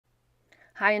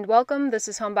Hi and welcome, this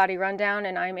is Homebody Rundown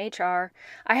and I'm HR.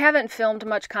 I haven't filmed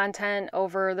much content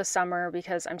over the summer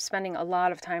because I'm spending a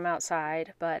lot of time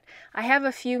outside, but I have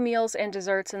a few meals and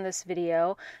desserts in this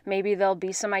video. Maybe there'll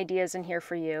be some ideas in here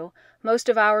for you. Most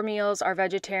of our meals are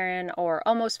vegetarian or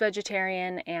almost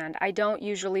vegetarian, and I don't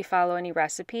usually follow any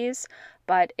recipes,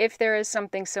 but if there is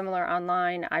something similar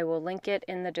online, I will link it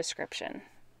in the description.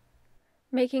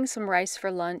 Making some rice for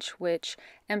lunch, which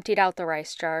emptied out the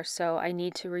rice jar, so I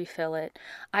need to refill it.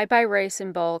 I buy rice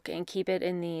in bulk and keep it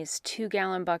in these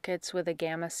 2-gallon buckets with a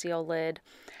Gamma Seal lid.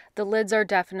 The lids are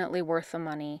definitely worth the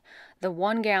money. The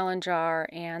 1-gallon jar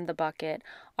and the bucket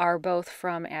are both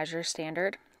from Azure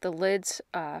Standard. The lids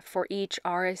for each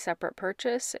are a separate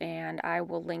purchase, and I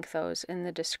will link those in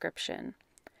the description.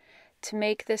 To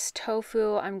make this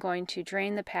tofu, I'm going to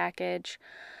drain the package,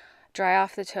 dry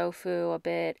off the tofu a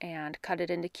bit, and cut it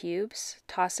into cubes,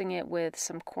 tossing it with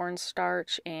some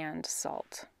cornstarch and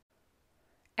salt.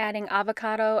 Adding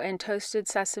avocado and toasted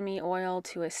sesame oil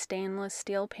to a stainless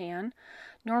steel pan.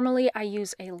 Normally I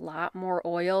use a lot more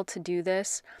oil to do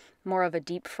this, more of a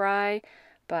deep fry,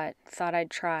 but thought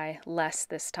I'd try less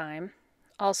this time.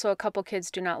 Also, a couple kids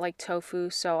do not like tofu,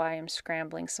 so I am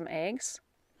scrambling some eggs.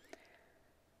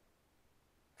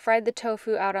 Fried the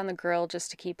tofu out on the grill just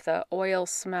to keep the oil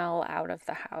smell out of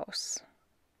the house.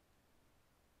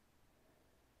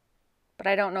 But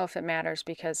I don't know if it matters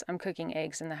because I'm cooking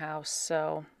eggs in the house,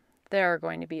 so there are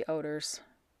going to be odors.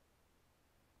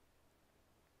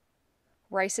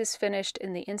 Rice is finished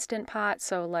in the Instant Pot,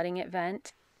 so letting it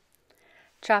vent.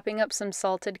 Chopping up some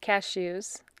salted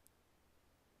cashews.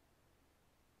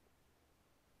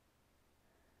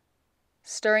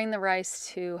 Stirring the rice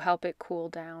to help it cool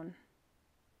down.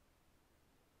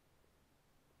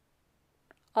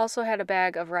 Also had a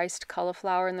bag of riced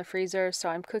cauliflower in the freezer, so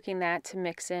I'm cooking that to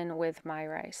mix in with my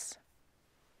rice.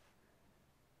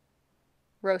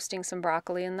 Roasting some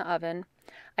broccoli in the oven.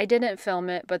 I didn't film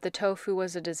it, but the tofu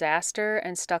was a disaster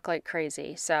and stuck like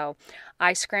crazy, so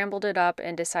I scrambled it up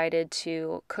and decided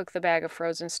to cook the bag of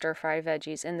frozen stir-fry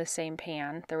veggies in the same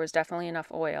pan. There was definitely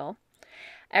enough oil.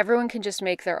 Everyone can just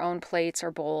make their own plates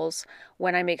or bowls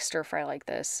when I make stir-fry like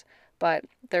this, but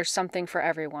there's something for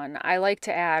everyone. I like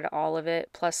to add all of it,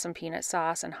 plus some peanut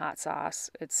sauce and hot sauce.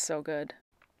 It's so good.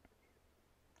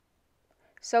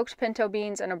 Soaked pinto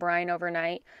beans in a brine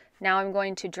overnight. Now I'm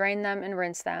going to drain them and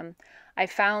rinse them. I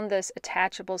found this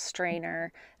attachable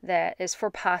strainer that is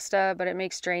for pasta, but it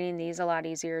makes draining these a lot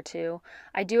easier too.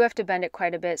 I do have to bend it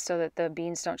quite a bit so that the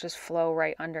beans don't just flow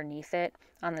right underneath it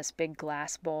on this big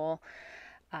glass bowl.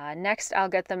 Next, I'll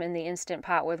get them in the Instant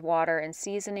Pot with water and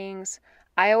seasonings.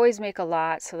 I always make a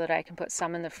lot so that I can put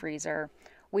some in the freezer.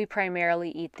 We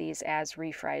primarily eat these as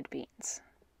refried beans.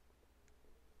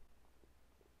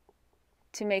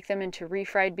 To make them into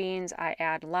refried beans, I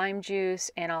add lime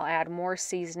juice, and I'll add more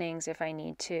seasonings if I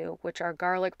need to, which are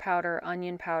garlic powder,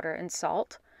 onion powder, and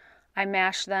salt. I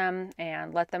mash them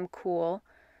and let them cool.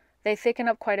 They thicken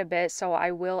up quite a bit, so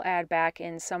I will add back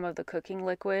in some of the cooking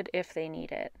liquid if they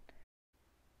need it.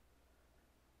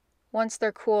 Once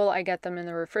they're cool, I get them in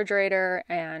the refrigerator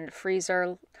and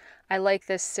freezer. I like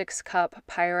this 6-cup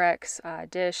Pyrex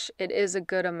dish. It is a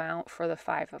good amount for the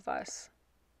 5 of us.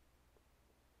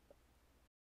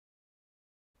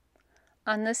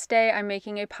 On this day, I'm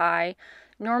making a pie.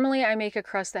 Normally, I make a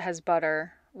crust that has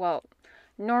butter. Well,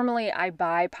 normally I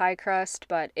buy pie crust,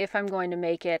 but if I'm going to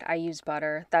make it, I use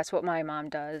butter. That's what my mom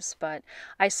does. But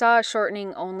I saw a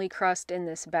shortening only crust in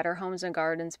this Better Homes and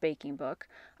Gardens baking book.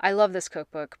 I love this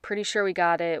cookbook. Pretty sure we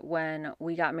got it when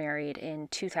we got married in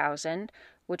 2000,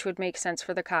 which would make sense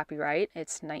for the copyright.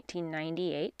 It's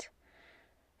 1998.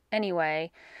 Anyway,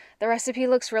 the recipe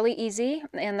looks really easy,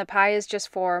 and the pie is just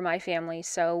for my family,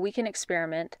 so we can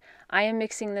experiment. I am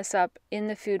mixing this up in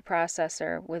the food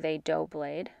processor with a dough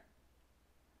blade.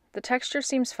 The texture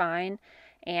seems fine,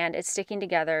 and it's sticking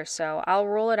together, so I'll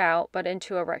roll it out, but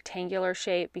into a rectangular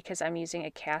shape because I'm using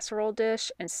a casserole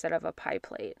dish instead of a pie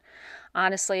plate.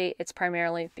 Honestly, it's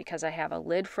primarily because I have a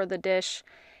lid for the dish,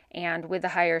 and with the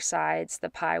higher sides, the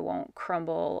pie won't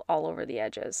crumble all over the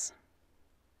edges.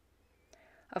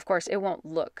 Of course, it won't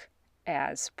look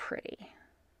as pretty.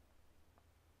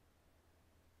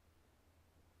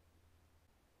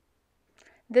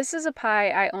 This is a pie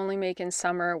I only make in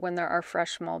summer when there are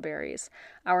fresh mulberries.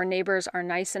 Our neighbors are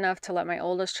nice enough to let my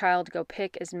oldest child go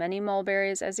pick as many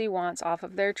mulberries as he wants off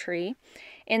of their tree.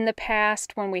 In the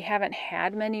past, when we haven't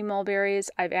had many mulberries,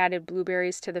 I've added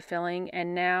blueberries to the filling,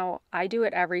 and now I do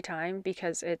it every time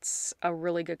because it's a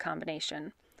really good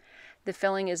combination. The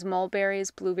filling is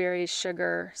mulberries, blueberries,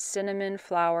 sugar, cinnamon,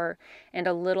 flour, and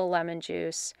a little lemon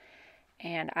juice,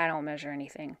 and I don't measure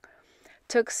anything.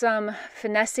 Took some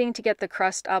finessing to get the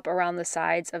crust up around the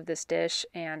sides of this dish,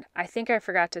 and I think I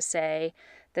forgot to say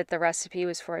that the recipe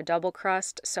was for a double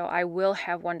crust, so I will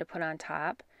have one to put on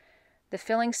top. The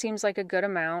filling seems like a good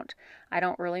amount. I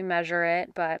don't really measure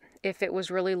it, but if it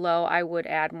was really low, I would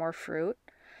add more fruit.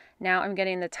 Now I'm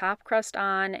getting the top crust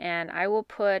on, and I will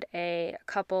put a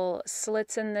couple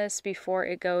slits in this before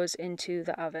it goes into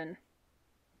the oven.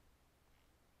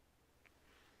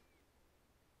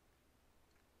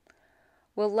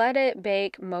 We'll let it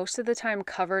bake most of the time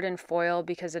covered in foil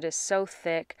because it is so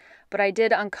thick, but I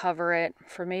did uncover it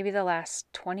for maybe the last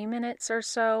 20 minutes or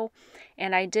so,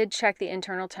 and I did check the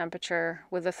internal temperature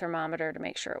with a thermometer to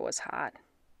make sure it was hot.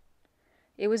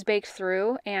 It was baked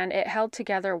through and it held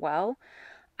together well.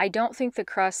 I don't think the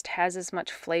crust has as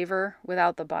much flavor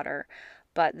without the butter,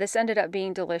 but this ended up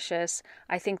being delicious.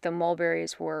 I think the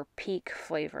mulberries were peak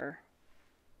flavor.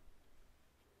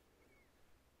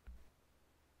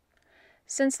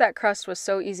 Since that crust was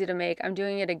so easy to make, I'm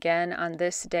doing it again on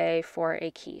this day for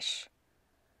a quiche.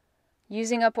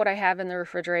 Using up what I have in the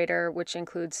refrigerator, which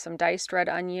includes some diced red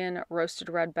onion, roasted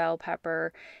red bell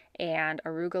pepper, and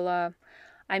arugula,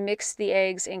 I mixed the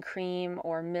eggs and cream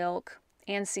or milk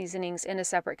and seasonings in a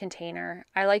separate container.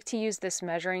 I like to use this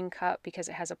measuring cup because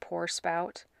it has a pour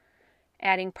spout.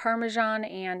 Adding Parmesan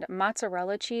and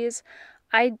mozzarella cheese.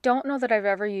 I don't know that I've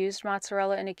ever used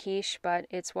mozzarella in a quiche, but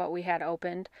it's what we had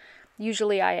opened.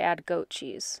 Usually I add goat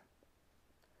cheese.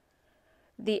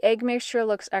 The egg mixture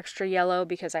looks extra yellow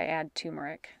because I add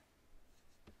turmeric.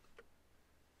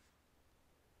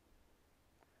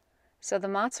 So the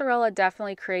mozzarella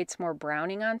definitely creates more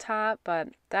browning on top, but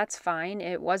that's fine.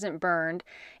 It wasn't burned.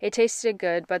 It tasted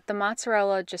good, but the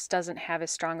mozzarella just doesn't have as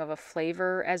strong of a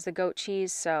flavor as the goat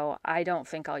cheese, so I don't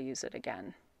think I'll use it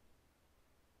again.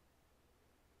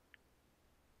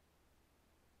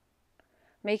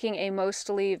 Making a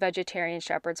mostly vegetarian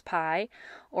shepherd's pie,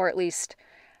 or at least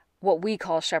what we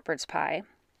call shepherd's pie,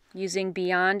 using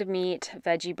Beyond Meat,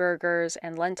 veggie burgers,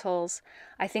 and lentils.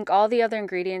 I think all the other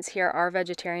ingredients here are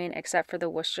vegetarian except for the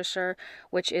Worcestershire,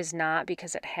 which is not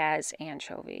because it has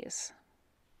anchovies.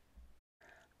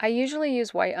 I usually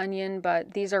use white onion,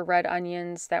 but these are red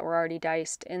onions that were already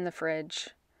diced in the fridge.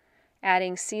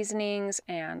 Adding seasonings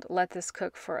and let this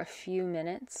cook for a few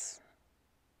minutes.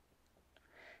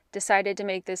 Decided to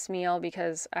make this meal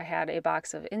because I had a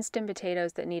box of instant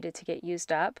potatoes that needed to get used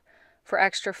up. For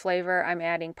extra flavor, I'm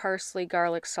adding parsley,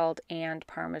 garlic salt, and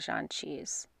Parmesan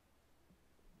cheese.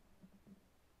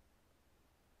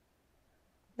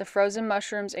 The frozen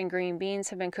mushrooms and green beans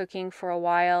have been cooking for a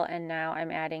while, and now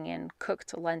I'm adding in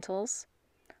cooked lentils.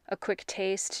 A quick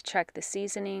taste to check the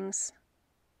seasonings.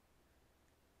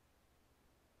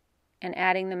 And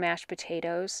adding the mashed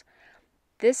potatoes.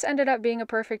 This ended up being a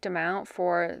perfect amount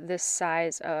for this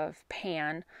size of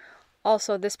pan.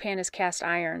 Also, this pan is cast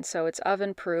iron, so it's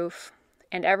oven proof,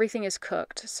 and everything is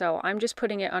cooked, so I'm just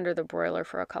putting it under the broiler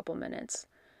for a couple minutes.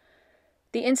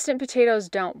 The instant potatoes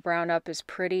don't brown up as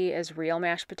pretty as real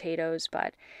mashed potatoes,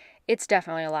 but it's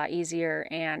definitely a lot easier,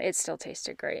 and it still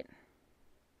tasted great.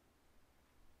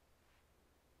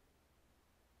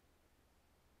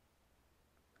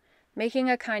 Making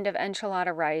a kind of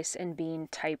enchilada rice and bean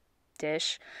type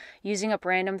dish, using up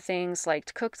random things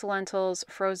like cooked lentils,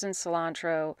 frozen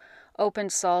cilantro, opened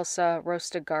salsa,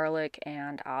 roasted garlic,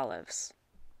 and olives.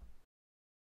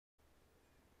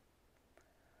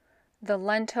 The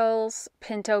lentils,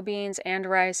 pinto beans, and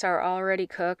rice are already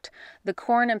cooked. The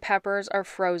corn and peppers are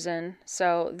frozen,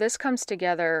 so this comes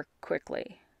together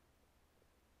quickly.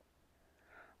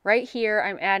 Right here,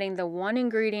 I'm adding the one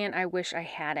ingredient I wish I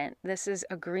hadn't. This is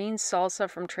a green salsa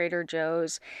from Trader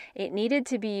Joe's. It needed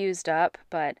to be used up,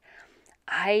 but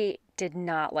I did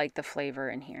not like the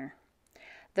flavor in here.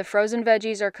 The frozen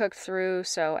veggies are cooked through,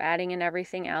 so adding in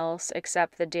everything else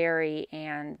except the dairy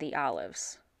and the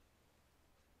olives.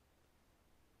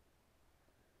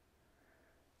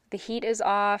 The heat is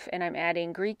off, and I'm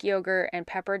adding Greek yogurt and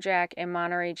pepper jack and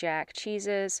Monterey Jack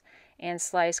cheeses and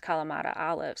sliced Kalamata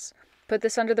olives. Put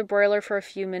this under the broiler for a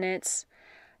few minutes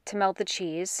to melt the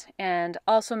cheese, and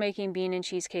also making bean and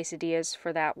cheese quesadillas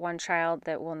for that one child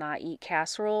that will not eat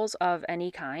casseroles of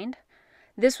any kind.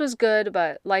 This was good,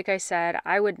 but like I said,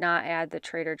 I would not add the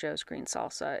Trader Joe's green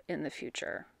salsa in the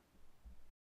future.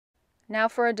 Now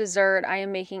for a dessert, I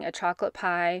am making a chocolate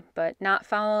pie, but not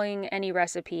following any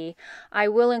recipe. I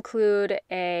will include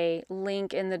a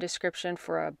link in the description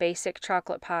for a basic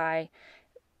chocolate pie.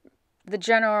 The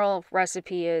general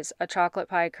recipe is a chocolate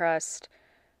pie crust,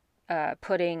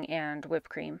 pudding, and whipped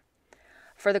cream.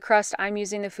 For the crust, I'm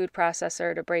using the food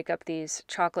processor to break up these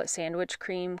chocolate sandwich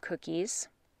cream cookies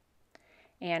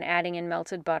and adding in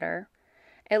melted butter.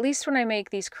 At least when I make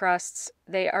these crusts,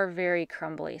 they are very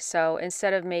crumbly. So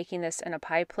instead of making this in a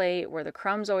pie plate where the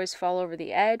crumbs always fall over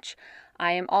the edge,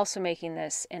 I am also making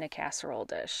this in a casserole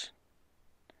dish.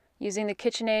 Using the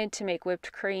KitchenAid to make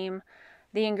whipped cream,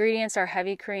 the ingredients are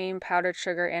heavy cream, powdered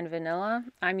sugar, and vanilla.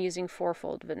 I'm using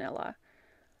fourfold vanilla.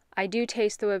 I do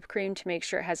taste the whipped cream to make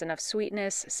sure it has enough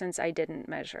sweetness since I didn't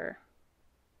measure.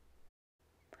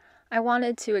 I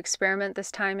wanted to experiment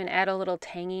this time and add a little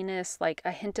tanginess, like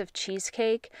a hint of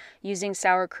cheesecake, using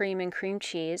sour cream and cream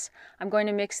cheese. I'm going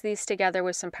to mix these together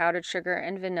with some powdered sugar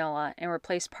and vanilla and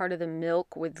replace part of the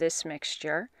milk with this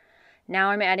mixture.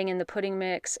 Now I'm adding in the pudding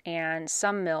mix and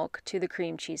some milk to the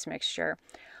cream cheese mixture.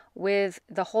 With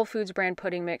the Whole Foods brand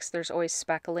pudding mix, there's always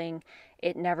speckling.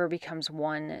 It never becomes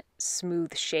one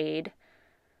smooth shade.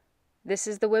 This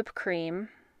is the whipped cream,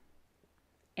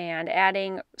 and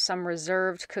adding some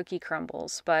reserved cookie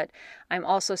crumbles, but I'm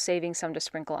also saving some to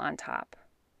sprinkle on top.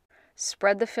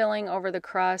 Spread the filling over the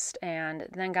crust and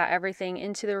then got everything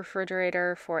into the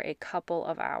refrigerator for a couple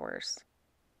of hours.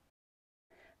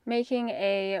 Making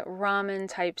a ramen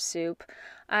type soup.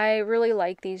 I really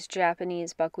like these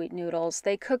Japanese buckwheat noodles.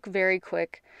 They cook very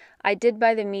quick. I did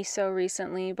buy the miso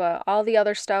recently, but all the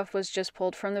other stuff was just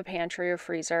pulled from the pantry or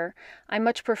freezer. I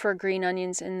much prefer green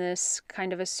onions in this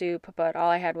kind of a soup, but all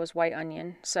I had was white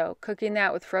onion. So cooking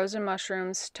that with frozen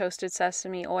mushrooms, toasted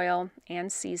sesame oil,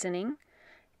 and seasoning,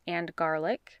 and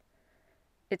garlic.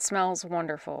 It smells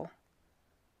wonderful.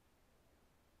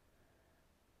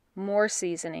 More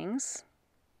seasonings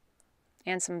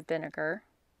and some vinegar.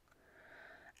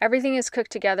 Everything is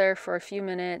cooked together for a few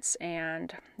minutes,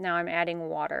 and now I'm adding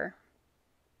water.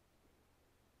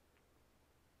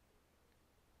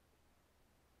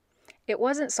 It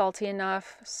wasn't salty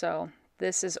enough, so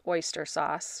this is oyster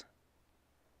sauce.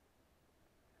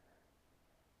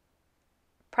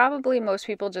 Probably most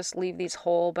people just leave these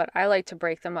whole, but I like to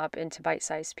break them up into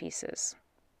bite-sized pieces.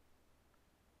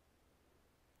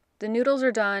 The noodles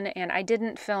are done, and I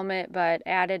didn't film it, but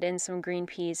added in some green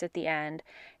peas at the end.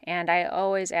 And I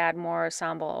always add more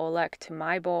sambal oelek to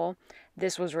my bowl.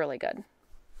 This was really good.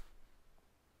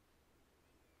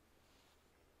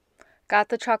 Got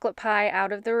the chocolate pie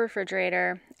out of the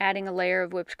refrigerator, adding a layer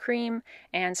of whipped cream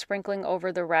and sprinkling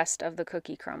over the rest of the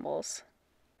cookie crumbles.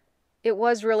 It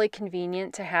was really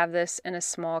convenient to have this in a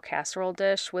small casserole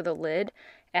dish with a lid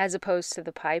as opposed to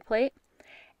the pie plate.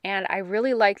 And I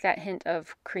really like that hint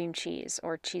of cream cheese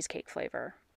or cheesecake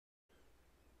flavor.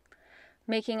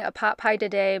 Making a pot pie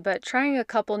today, but trying a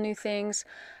couple new things.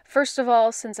 First of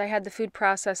all, since I had the food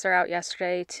processor out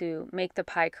yesterday to make the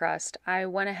pie crust, I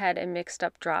went ahead and mixed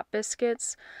up drop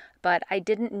biscuits, but I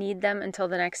didn't need them until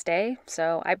the next day,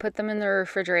 so I put them in the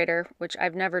refrigerator, which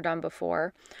I've never done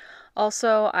before.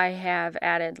 Also, I have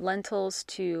added lentils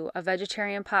to a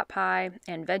vegetarian pot pie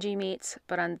and veggie meats,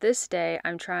 but on this day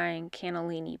I'm trying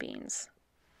cannellini beans.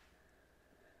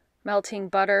 Melting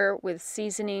butter with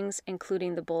seasonings,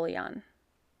 including the bouillon.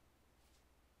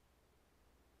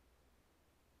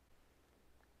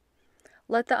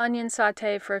 Let the onion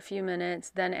saute for a few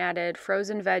minutes, then added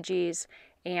frozen veggies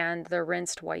and the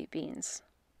rinsed white beans.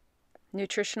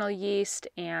 Nutritional yeast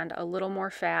and a little more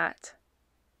fat.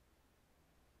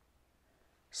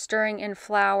 Stirring in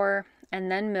flour and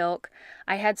then milk.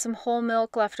 I had some whole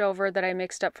milk left over that I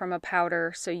mixed up from a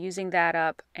powder, so using that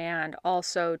up, and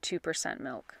also 2%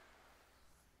 milk.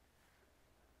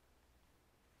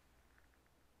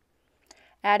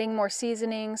 Adding more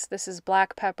seasonings. This is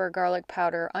black pepper, garlic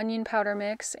powder, onion powder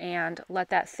mix, and let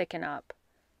that thicken up.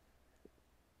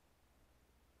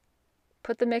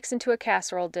 Put the mix into a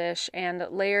casserole dish and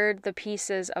layered the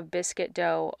pieces of biscuit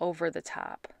dough over the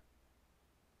top.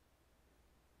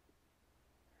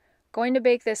 Going to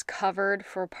bake this covered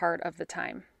for part of the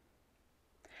time.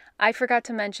 I forgot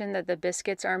to mention that the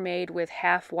biscuits are made with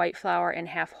half white flour and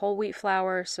half whole wheat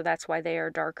flour, so that's why they are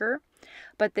darker.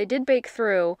 But they did bake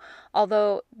through,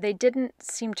 although they didn't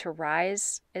seem to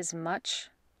rise as much.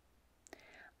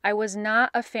 I was not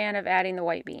a fan of adding the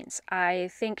white beans. I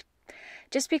think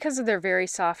just because of their very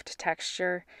soft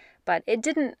texture, but it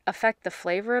didn't affect the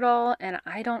flavor at all, and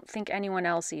I don't think anyone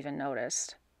else even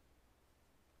noticed.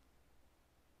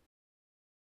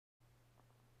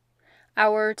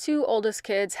 Our two oldest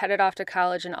kids headed off to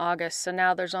college in August, so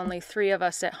now there's only 3 of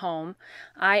us at home.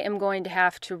 I am going to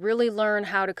have to really learn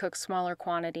how to cook smaller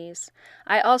quantities.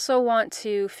 I also want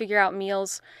to figure out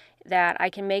meals that I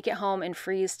can make at home and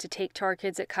freeze to take to our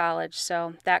kids at college,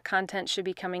 so that content should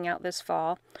be coming out this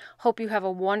fall. Hope you have a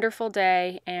wonderful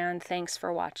day, and thanks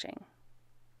for watching.